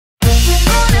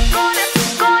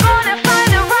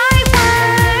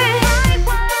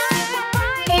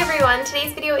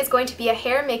going to be a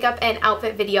hair, makeup, and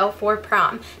outfit video for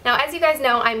prom. Now, as you guys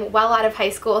know, I'm well out of high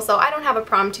school, so I don't have a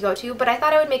prom to go to, but I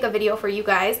thought I would make a video for you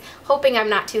guys, hoping I'm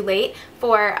not too late,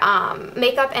 for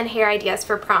makeup and hair ideas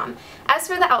for prom. As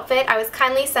for the outfit, I was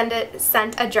kindly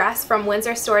sent a dress from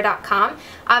windsorstore.com.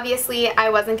 Obviously, I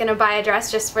wasn't going to buy a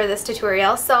dress just for this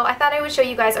tutorial, so I thought I would show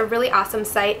you guys a really awesome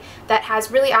site that has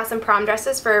really awesome prom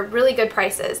dresses for really good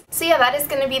prices. So yeah, that is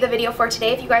going to be the video for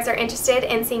today. If you guys are interested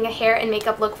in seeing a hair and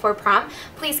makeup look for prom,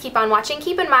 please keep on watching.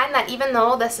 Keep in mind that even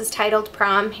though this is titled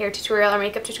prom hair tutorial or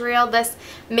makeup tutorial, this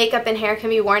makeup and hair can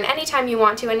be worn anytime you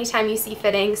want to, anytime you see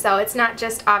fitting, so it's not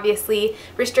just obviously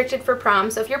restricted for prom.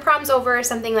 So if your prom's over or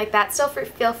something like that, still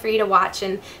feel free to watch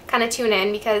and kind of tune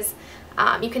in, because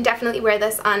you can definitely wear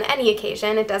this on any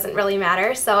occasion. It doesn't really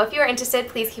matter. So if you're interested,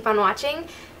 please keep on watching.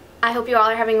 I hope you all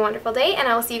are having a wonderful day, and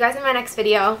I will see you guys in my next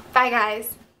video. Bye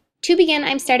guys! To begin,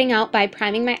 I'm starting out by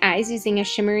priming my eyes using a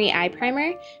shimmery eye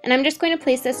primer, and I'm just going to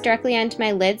place this directly onto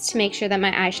my lids to make sure that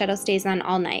my eyeshadow stays on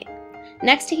all night.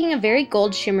 Next, taking a very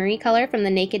gold shimmery color from the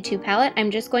Naked 2 palette,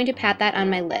 I'm just going to pat that on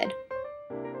my lid.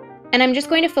 And I'm just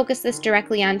going to focus this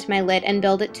directly onto my lid and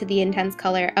build it to the intense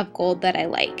color of gold that I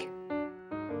like.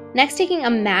 Next, taking a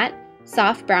matte,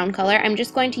 soft brown color, I'm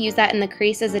just going to use that in the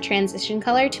crease as a transition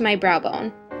color to my brow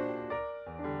bone.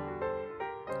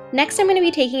 Next, I'm going to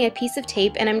be taking a piece of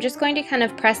tape, and I'm just going to kind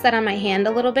of press that on my hand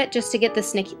a little bit just to get the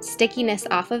stickiness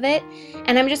off of it.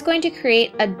 And I'm just going to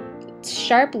create a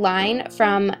sharp line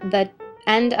from the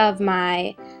end of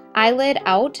my eyelid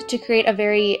out to create a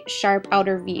very sharp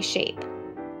outer V shape.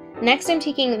 Next, I'm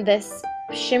taking this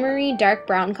shimmery dark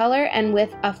brown color, and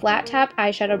with a flat top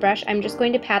eyeshadow brush, I'm just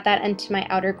going to pat that into my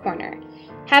outer corner.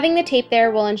 Having the tape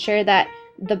there will ensure that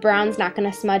the brown's not going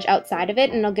to smudge outside of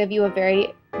it, and it'll give you a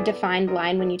very defined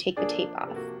line when you take the tape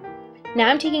off. Now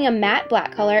I'm taking a matte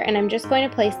black color, and I'm just going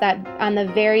to place that on the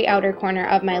very outer corner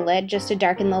of my lid just to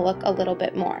darken the look a little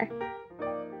bit more.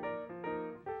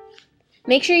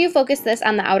 Make sure you focus this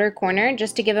on the outer corner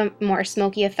just to give a more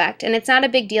smoky effect, and it's not a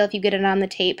big deal if you get it on the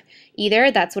tape either,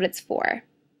 that's what it's for.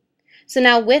 So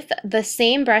now with the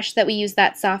same brush that we used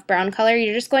that soft brown color,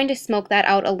 you're just going to smoke that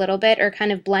out a little bit or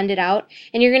kind of blend it out,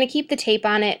 and you're going to keep the tape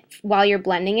on it while you're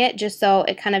blending it just so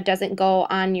it kind of doesn't go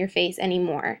on your face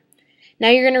anymore. Now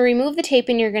you're going to remove the tape,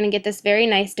 and you're going to get this very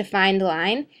nice defined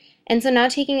line. And so now,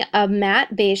 taking a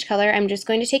matte beige color, I'm just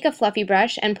going to take a fluffy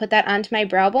brush and put that onto my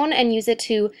brow bone and use it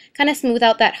to kind of smooth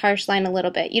out that harsh line a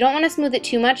little bit. You don't want to smooth it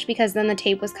too much because then the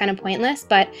tape was kind of pointless,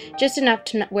 but just enough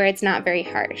to where it's not very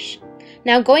harsh.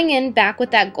 Now going in back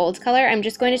with that gold color, I'm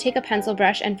just going to take a pencil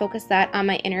brush and focus that on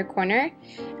my inner corner.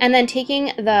 And then taking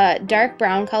the dark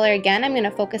brown color again, I'm going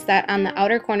to focus that on the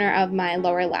outer corner of my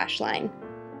lower lash line.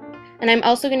 And I'm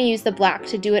also going to use the black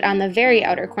to do it on the very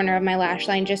outer corner of my lash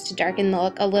line just to darken the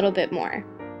look a little bit more.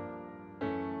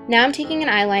 Now I'm taking an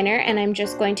eyeliner, and I'm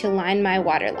just going to line my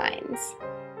water lines.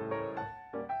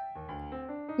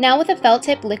 Now with a felt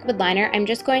tip liquid liner, I'm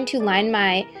just going to line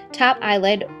my top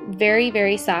eyelid very,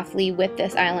 very softly with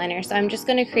this eyeliner. So I'm just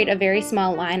going to create a very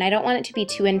small line. I don't want it to be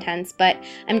too intense, but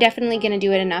I'm definitely going to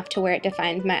do it enough to where it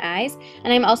defines my eyes.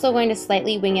 And I'm also going to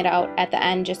slightly wing it out at the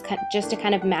end just to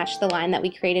kind of match the line that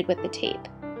we created with the tape.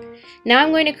 Now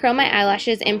I'm going to curl my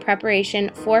eyelashes in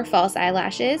preparation for false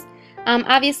eyelashes.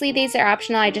 Obviously these are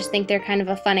optional, I just think they're kind of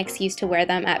a fun excuse to wear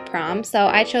them at prom. So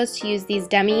I chose to use these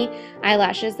demi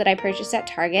eyelashes that I purchased at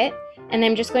Target, and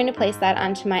I'm just going to place that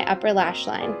onto my upper lash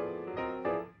line.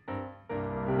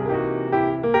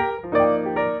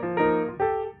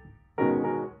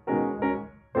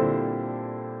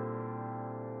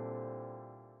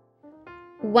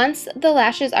 Once the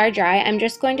lashes are dry, I'm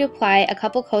just going to apply a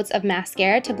couple coats of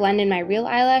mascara to blend in my real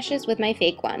eyelashes with my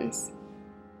fake ones.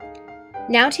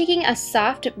 Now taking a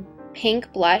soft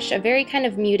pink blush, a very kind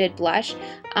of muted blush,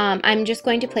 I'm just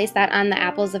going to place that on the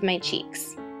apples of my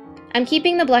cheeks. I'm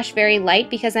keeping the blush very light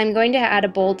because I'm going to add a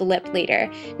bold lip later.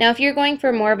 Now if you're going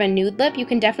for more of a nude lip, you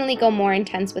can definitely go more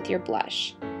intense with your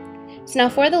blush. So now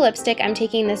for the lipstick, I'm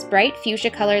taking this bright fuchsia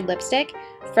colored lipstick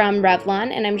from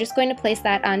Revlon, and I'm just going to place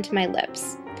that onto my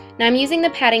lips. Now I'm using the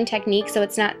patting technique so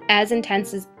it's not as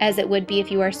intense as it would be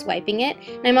if you were swiping it,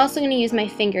 and I'm also going to use my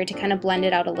finger to kind of blend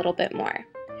it out a little bit more.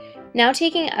 Now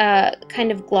taking a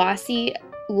kind of glossy,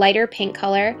 lighter pink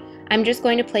color, I'm just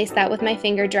going to place that with my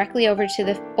finger directly over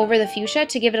the fuchsia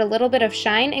to give it a little bit of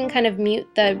shine and kind of mute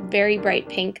the very bright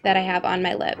pink that I have on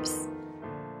my lips.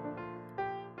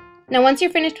 Now once you're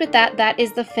finished with that, that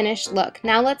is the finished look.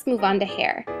 Now let's move on to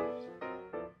hair.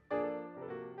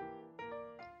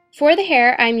 For the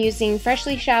hair, I'm using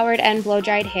freshly showered and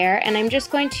blow-dried hair, and I'm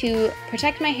just going to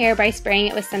protect my hair by spraying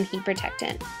it with some heat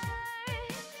protectant.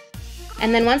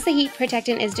 And then once the heat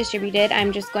protectant is distributed,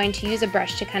 I'm just going to use a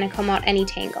brush to kind of comb out any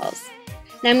tangles.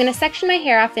 Now I'm going to section my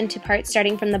hair off into parts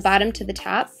starting from the bottom to the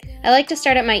top. I like to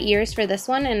start at my ears for this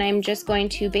one, and I'm just going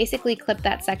to basically clip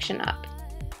that section up.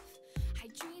 I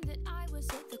dreamed that I was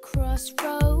at the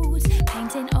crossroads,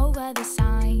 painting over the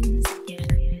signs.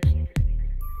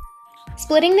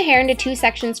 Splitting the hair into 2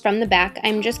 sections from the back,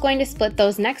 I'm just going to split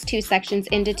those next 2 sections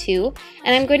into 2,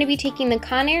 and I'm going to be taking the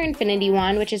Conair Infinity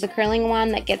wand, which is a curling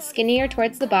wand that gets skinnier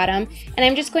towards the bottom, and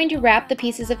I'm just going to wrap the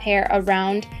pieces of hair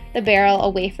around the barrel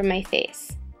away from my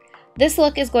face. This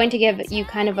look is going to give you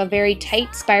kind of a very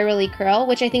tight spirally curl,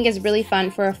 which I think is really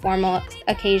fun for a formal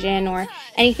occasion or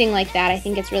anything like that. I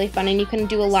think it's really fun, and you can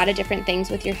do a lot of different things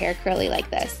with your hair curly like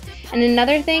this. And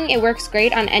another thing, it works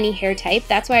great on any hair type.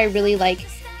 That's why I really like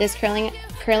this curling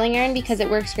iron, because it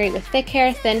works great with thick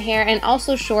hair, thin hair, and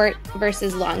also short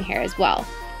versus long hair as well.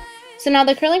 So now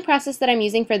the curling process that I'm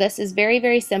using for this is very,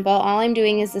 very simple. All I'm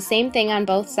doing is the same thing on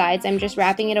both sides. I'm just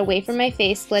wrapping it away from my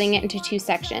face, splitting it into 2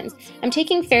 sections. I'm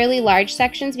taking fairly large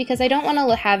sections because I don't want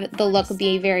to have the look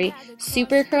be very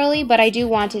super curly, but I do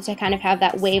want it to kind of have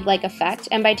that wave-like effect.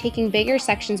 And by taking bigger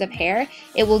sections of hair,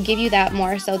 it will give you that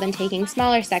more so than taking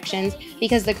smaller sections,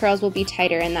 because the curls will be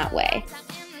tighter in that way.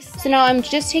 So now I'm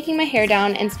just taking my hair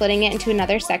down and splitting it into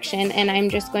another section, and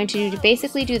I'm just going to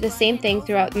basically do the same thing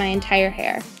throughout my entire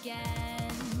hair.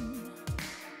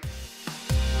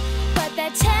 But they're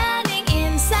turning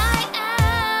inside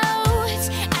out,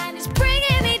 and it's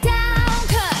bringing me down,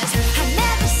 'cause I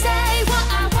never say what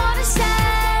I wanna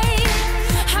say.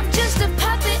 I'm just a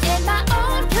puppet in my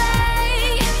own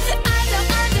play. I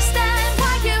don't understand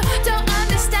why you don't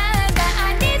understand that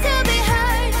I need to be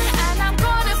heard, and I'm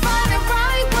gonna find the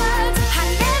right words. I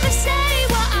never say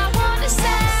what I wanna say.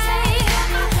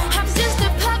 I'm just a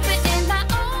puppet in my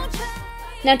own play.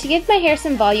 Now to give my hair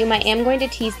some volume, I am going to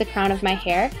tease the crown of my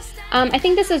hair. I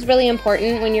think this is really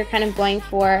important when you're kind of going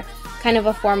for kind of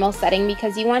a formal setting,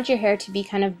 because you want your hair to be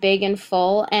kind of big and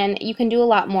full, and you can do a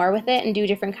lot more with it and do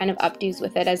different kind of updos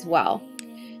with it as well.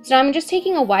 So now I'm just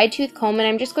taking a wide tooth comb, and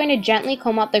I'm just going to gently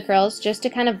comb out the curls just to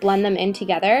kind of blend them in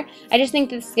together. I just think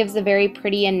this gives a very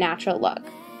pretty and natural look.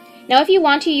 Now if you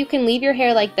want to, you can leave your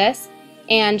hair like this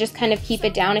and just kind of keep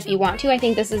it down if you want to. I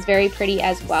think this is very pretty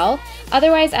as well.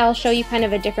 Otherwise, I'll show you kind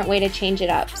of a different way to change it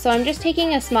up. So I'm just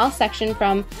taking a small section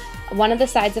from one of the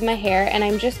sides of my hair, and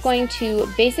I'm just going to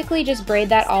basically just braid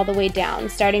that all the way down,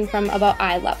 starting from about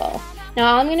eye level.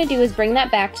 Now all I'm going to do is bring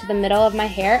that back to the middle of my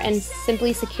hair and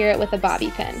simply secure it with a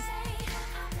bobby pin.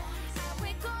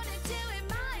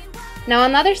 Now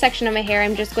on the other section of my hair,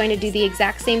 I'm just going to do the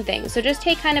exact same thing. So just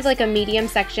take kind of like a medium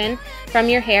section from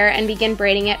your hair and begin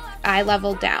braiding it eye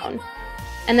level down.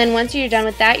 And then once you're done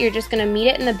with that, you're just going to meet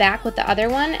it in the back with the other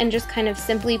one and just kind of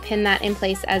simply pin that in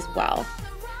place as well.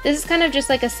 This is kind of just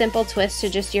like a simple twist to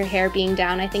just your hair being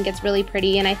down. I think it's really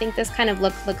pretty, and I think this kind of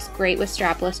look looks great with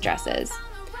strapless dresses.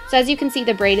 So as you can see,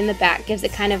 the braid in the back gives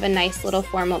it kind of a nice little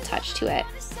formal touch to it.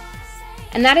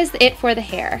 And that is it for the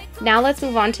hair. Now let's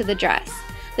move on to the dress.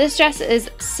 This dress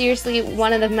is seriously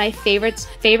one of my favorite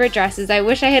dresses. I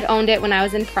wish I had owned it when I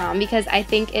was in prom, because I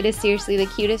think it is seriously the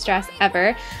cutest dress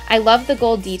ever. I love the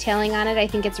gold detailing on it. I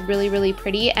think it's really, really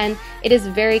pretty, and it is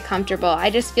very comfortable. I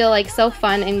just feel like so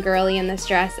fun and girly in this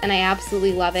dress, and I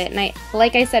absolutely love it. And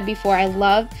like I said before, I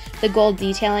love the gold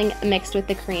detailing mixed with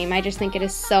the cream. I just think it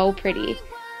is so pretty.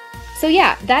 So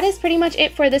yeah, that is pretty much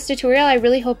it for this tutorial. I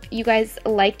really hope you guys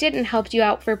liked it and helped you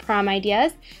out for prom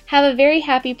ideas. Have a very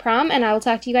happy prom, and I will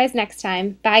talk to you guys next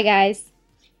time. Bye guys!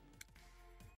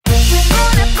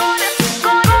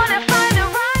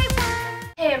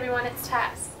 Hey everyone, it's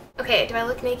Tess. Okay, do I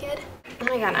look naked? Oh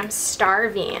my god, I'm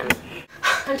starving.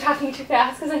 I'm talking too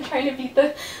fast because I'm trying to beat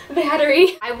the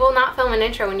battery. I will not film an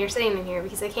intro when you're sitting in here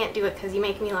because I can't do it because you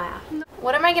make me laugh.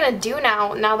 What am I gonna do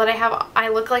now that I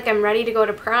look like I'm ready to go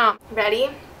to prom? Ready,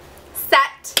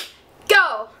 set,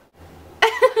 go!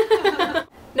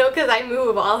 No, because I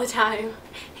move all the time.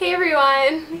 Hey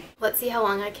everyone! Let's see how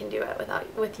long I can do it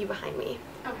with you behind me.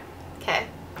 Okay. Okay.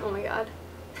 Oh my god.